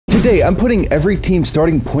Today, I'm putting every team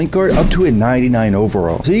starting point guard up to a 99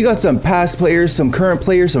 overall. So you got some past players, some current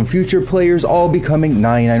players, some future players, all becoming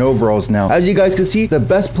 99 overalls now. As you guys can see, the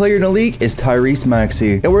best player in the league is Tyrese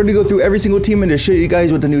Maxey. And we're gonna go through every single team and just show you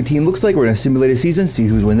guys what the new team looks like. We're gonna simulate a season, see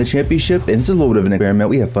who's winning the championship, and this is a little bit of an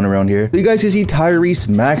experiment. We have fun around here. So you guys can see Tyrese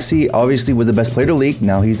Maxey obviously was the best player in the league.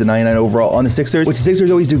 Now he's the 99 overall on the Sixers, which the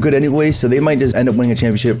Sixers always do good anyway, so they might just end up winning a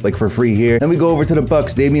championship like for free here. Then we go over to the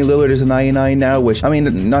Bucks. Damian Lillard is a 99 now, which I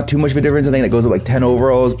mean, not too much of a difference. I think that goes up like 10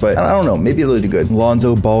 overalls, but I don't know, maybe a little good.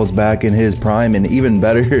 Lonzo Ball's back in his prime and even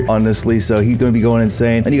better, honestly, so he's going to be going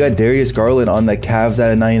insane. And you got Darius Garland on the Cavs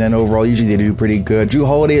at a 99 overall. Usually they do pretty good. Jrue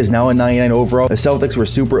Holiday is now a 99 overall. The Celtics were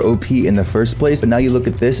super OP in the first place, but now you look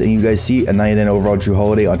at this and you guys see a 99 overall Jrue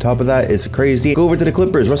Holiday on top of that. It's crazy. Go over to the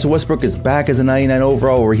Clippers. Russell Westbrook is back as a 99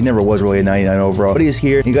 overall, where he never was really a 99 overall, but he is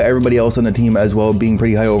here. You got everybody else on the team as well being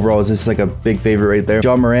pretty high overalls. This is like a big favorite right there.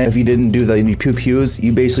 Ja Morant, if he didn't do the pew-pews,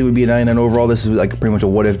 you basically would be a 99 overall. This is like pretty much a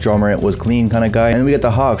what if Ja Morant was clean kind of guy. And then we got the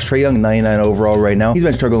Hawks. Trae Young, 99 overall right now. He's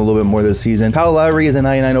been struggling a little bit more this season. Kyle Lowry is a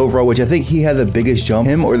 99 overall, which I think he had the biggest jump.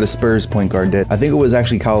 Him or the Spurs point guard did. I think it was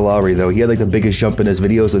actually Kyle Lowry though. He had like the biggest jump in his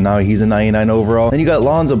video, so now he's a 99 overall. Then you got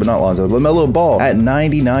Lonzo, but not Lonzo, LaMelo Ball at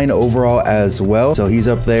 99 overall as well. So he's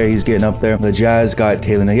up there. He's getting up there. The Jazz got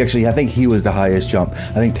Taylor. I think he was the highest jump.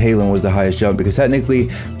 I think Taylor was the highest jump because technically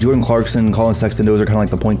Jordan Clarkson and Colin Sexton, those are kind of like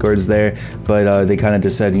the point guards there, but they kind of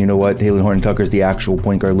just said, you know what, Taylor Horton Tucker's the actual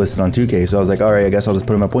point guard listed on 2K. So I was like, all right, I guess I'll just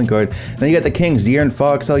put him at point guard. Then you got the Kings, De'Aaron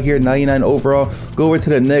Fox out here, 99 overall. Go over to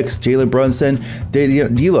the Knicks, Jalen Brunson.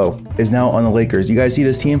 D'Lo is now on the Lakers. You guys see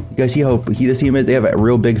this team? You guys see how heated this team is? They have a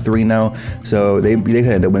real big three now, so they could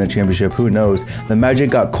end up winning a championship. Who knows? The Magic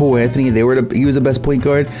got Cole Anthony. He was the best point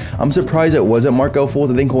guard. I'm surprised it wasn't Markelle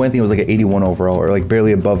Fultz. I think Cole Anthony was like an 81 overall or like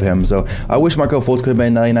barely above him. So I wish Markelle Fultz could have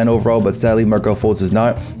been 99 overall, but sadly Markelle Fultz is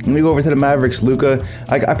not. Let me go over to the Mavericks. Luka.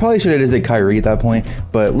 I probably should have just did Kyrie at that point,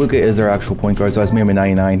 but Luka is their actual point guard, so that's made him a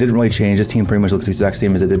 99. Didn't really change. This team pretty much looks the exact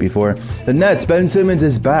same as it did before. The Nets. Ben Simmons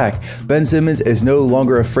is back. Ben Simmons is no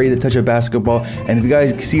longer afraid to touch a basketball, and if you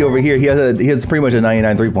guys see over here, he has pretty much a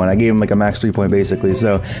 99 3-point. I gave him like a max 3-point basically,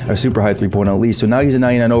 so a super high 3-point at least. So now he's a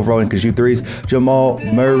 99 overall and can shoot threes. Jamal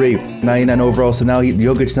Murray, 99 overall. So now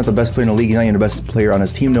Jokic's not the best player in the league. He's not even the best player on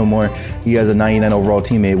his team no more. He has a 99 overall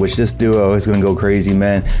teammate, which this duo is going to go crazy,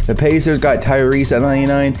 man. The Pacers got Tyrese at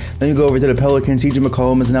 99. Then you go over to the Pelicans. CJ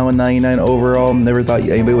McCollum is now a 99 overall. Never thought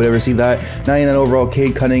anybody would ever see that. 99 overall,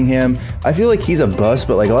 Cade Cunningham. I feel like he's a bust,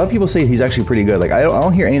 but like a lot of people say he's actually pretty good. Like I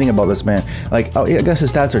don't hear anything about this man. Like I guess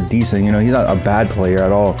his stats are decent. You know, he's not a bad player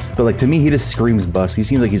at all. But like to me, he just screams bust. He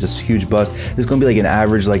seems like he's a huge bust. It's going to be like an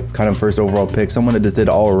average, like kind of first overall pick. Someone that just did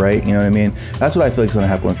all right. You know what I mean? That's what I feel like is going to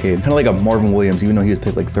happen with Cade. Kind of like a Marvin Williams, even though he was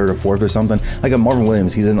picked like 3rd or 4th or something. Like a Marvin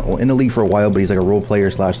Williams, he's in the league for a while, but he's like a role player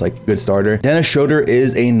 / like good starter. Dennis Schroeder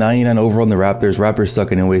is a 99 overall in the Raptors. Raptors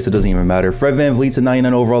suck anyway, so it doesn't even matter. Fred VanVleet's a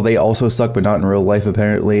 99 overall. They also suck, but not in real life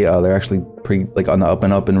apparently. They're actually pretty like on the up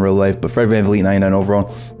and up in real life, but Fred VanVleet 99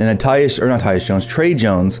 overall. And then Trey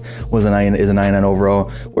Jones was is a 99 overall.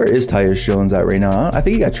 Where is Tyus Jones at right now? I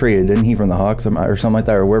think he got traded, didn't he, from the Hawks or something like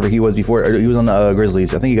that, or wherever he was before. Or he was on the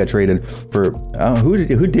Grizzlies. I think he got traded for who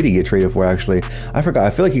did he get traded for actually? I forgot. I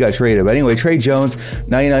feel like he got traded, but anyway, Trey Jones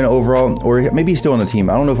 99 overall, or maybe he's still on the team.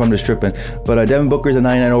 I don't know if I'm just tripping, but Devin Booker's a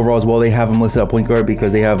 99 overall as well. They have him listed at point guard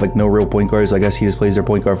because they have like no real point guards. So I guess he just plays their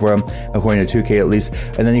point guard for him according to 2K at least.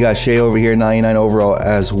 And then you got Shea over here, 99 overall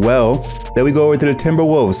as well. Then we go over to the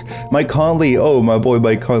Timberwolves. Mike Conley, oh my boy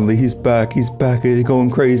Mike Conley, he's back. He's going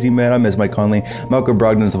crazy, man. I miss Mike Conley. Malcolm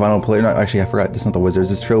Brogdon is the final player. No, actually I forgot. It's not the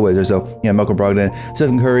Wizards. It's Trailblazers. So yeah, Malcolm Brogdon.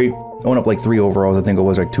 Stephen Curry went up like 3 overalls. I think it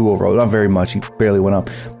was like 2 overalls. Not very much. He barely went up.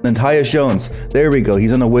 Then Tyus Jones. There we go.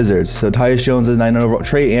 He's on the Wizards. So Tyus Jones is 99 overall.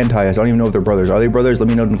 Trey and Tyus. I don't even know if they're brothers. Are they brothers? Let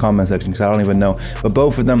me know in the comment section because I don't even know. But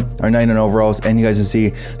both of them are 99 overalls. And you guys can see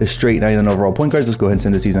the straight 99 overall point guards. Let's go ahead and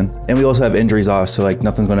send the season. And we also have injuries off. So like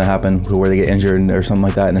nothing's going to happen where they get injured or something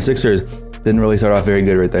like that. And the Sixers didn't really start off very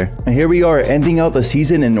good right there. And here we are ending out the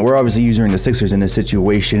season, and we're obviously using the Sixers in this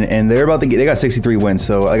situation, and they're about to get, they got 63 wins.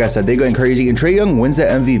 So like I said, they're going crazy, and Trae Young wins the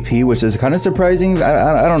MVP, which is kind of surprising.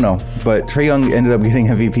 I don't know, but Trae Young ended up getting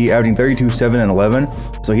MVP, averaging 32, 7, and 11.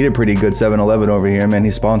 So he did pretty good, 7, 11 over here, man.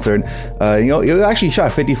 He's sponsored. You know, he actually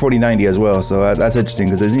shot 50, 40, 90 as well. So that's interesting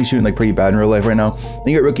because isn't he shooting like pretty bad in real life right now? Then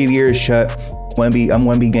you got Rookie of the Year is Chet. Wemby, I'm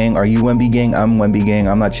Wemby gang. Are you Wemby gang? I'm Wemby gang.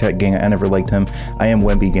 I'm not Chet gang. I never liked him. I am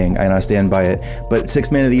Wemby gang, and I stand by it. But 6th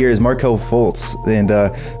man of the year is Markelle Fultz, and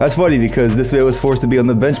that's funny because this man was forced to be on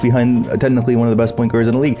the bench behind technically one of the best point guards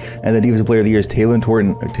in the league. And the defensive player of the year is Taylor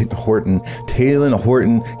Horton.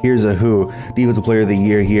 Here's a who defensive player of the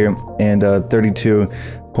year here, and 32.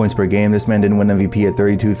 points per game. This man didn't win MVP at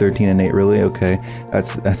 32, 13, and 8. Really? Okay,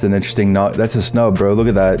 that's an interesting. That's a snub, bro. Look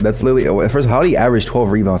at that. That's literally. First, how did he average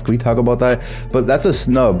 12 rebounds? Can we talk about that? But that's a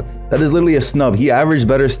snub. That is literally a snub. He averaged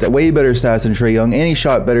way better stats than Trae Young, and he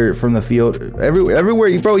shot better from the field.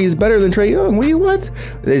 Everywhere, bro, he's better than Trae Young. What?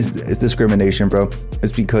 It's discrimination, bro.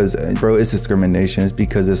 It's because, bro, it's discrimination. It's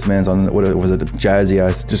because this man's on, what was it, Jazz? Yeah,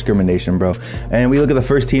 it's discrimination, bro. And we look at the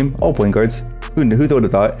first team, all point guards. Who would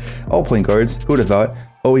have thought? All point guards. Who would have thought?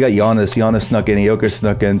 Oh, we got Giannis. Giannis snuck in. Jokic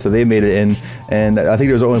snuck in. So they made it in. And I think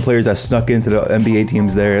there's only players that snuck into the NBA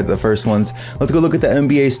teams there, the first ones. Let's go look at the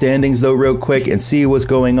NBA standings, though, real quick and see what's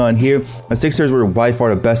going on here. The Sixers were by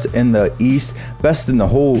far the best in the East. Best in the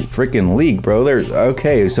whole freaking league, bro. They're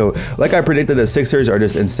okay. So, like I predicted, the Sixers are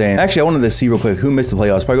just insane. Actually, I wanted to see real quick who missed the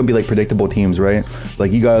playoffs. Probably going to be like predictable teams, right?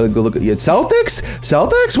 Like, you got to go look at Celtics?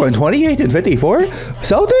 Celtics won 28 and 54?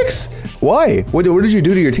 Celtics? Why? What did you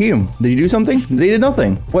do to your team? Did you do something? They did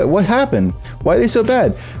nothing. What happened? Why are they so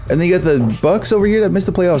bad? And then you got the Bucks over here that missed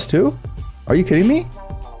the playoffs too? Are you kidding me?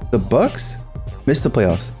 The Bucks missed the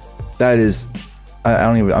playoffs. That is,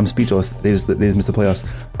 I'm speechless. They just missed the playoffs.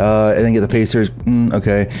 And then you get the Pacers.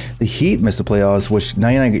 Okay. The Heat missed the playoffs, which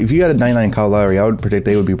 99, if you had a 99 Kyle Lowry, I would predict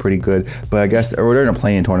they would be pretty good. But I guess, or they're in a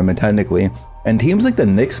play-in tournament technically. And teams like the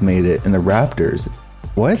Knicks made it and the Raptors.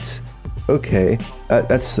 What? Okay,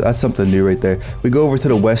 that's something new right there. We go over to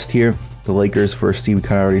the West here. The Lakers first seed, we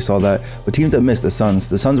kind of already saw that. But teams that missed, the Suns.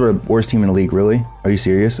 The Suns were the worst team in the league, really? Are you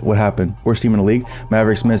serious? What happened? Worst team in the league?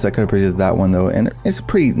 Mavericks missed. I could have predicted that one, though. And it's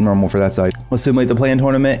pretty normal for that side. Let's simulate the play-in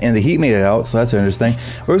tournament. And the Heat made it out, so that's interesting.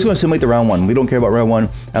 We're just going to simulate the round one. We don't care about round one.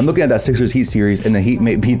 I'm looking at that Sixers Heat series, and the Heat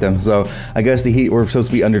beat them. So I guess the Heat were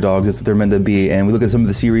supposed to be underdogs. That's what they're meant to be. And we look at some of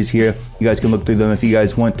the series here. You guys can look through them if you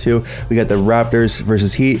guys want to. We got the Raptors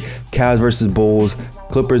versus Heat, Cavs versus Bulls,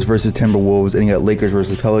 Clippers versus Timberwolves, and you got Lakers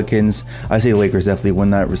versus Pelicans. I say Lakers definitely win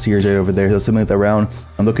that series right over there. So simulate that round.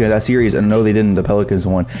 I'm looking at that series, and no, they didn't. The Pelicans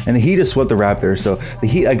won, and the Heat just swept the Raptors. So the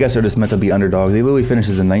Heat, I guess, are just meant to be underdogs. They literally finished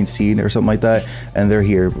as the 9th seed or something like that, and they're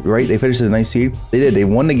here, right? They finished as the 9th seed. They did. They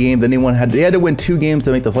won the game. Then they had to win 2 games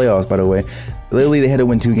to make the playoffs. By the way, literally they had to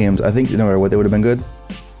win 2 games. I think no matter what, they would have been good.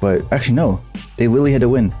 But actually, no, they literally had to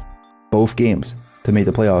win both games to make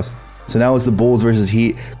the playoffs. So now it's the Bulls versus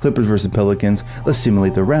Heat, Clippers versus Pelicans. Let's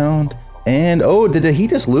simulate the round. And oh, did the Heat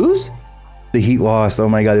just lose? The Heat lost. Oh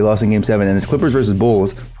my God, they lost in game 7. And it's Clippers versus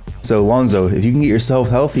Bulls. So Lonzo, if you can get yourself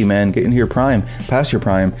healthy, man, get into your prime, past your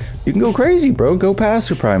prime, you can go crazy, bro. Go past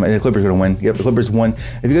your prime. And the Clippers are gonna win. Yep, the Clippers won.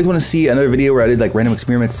 If you guys want to see another video where I did like random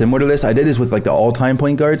experiments similar to this, I did this with like the all-time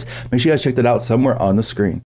point guards. Make sure you guys check that out somewhere on the screen.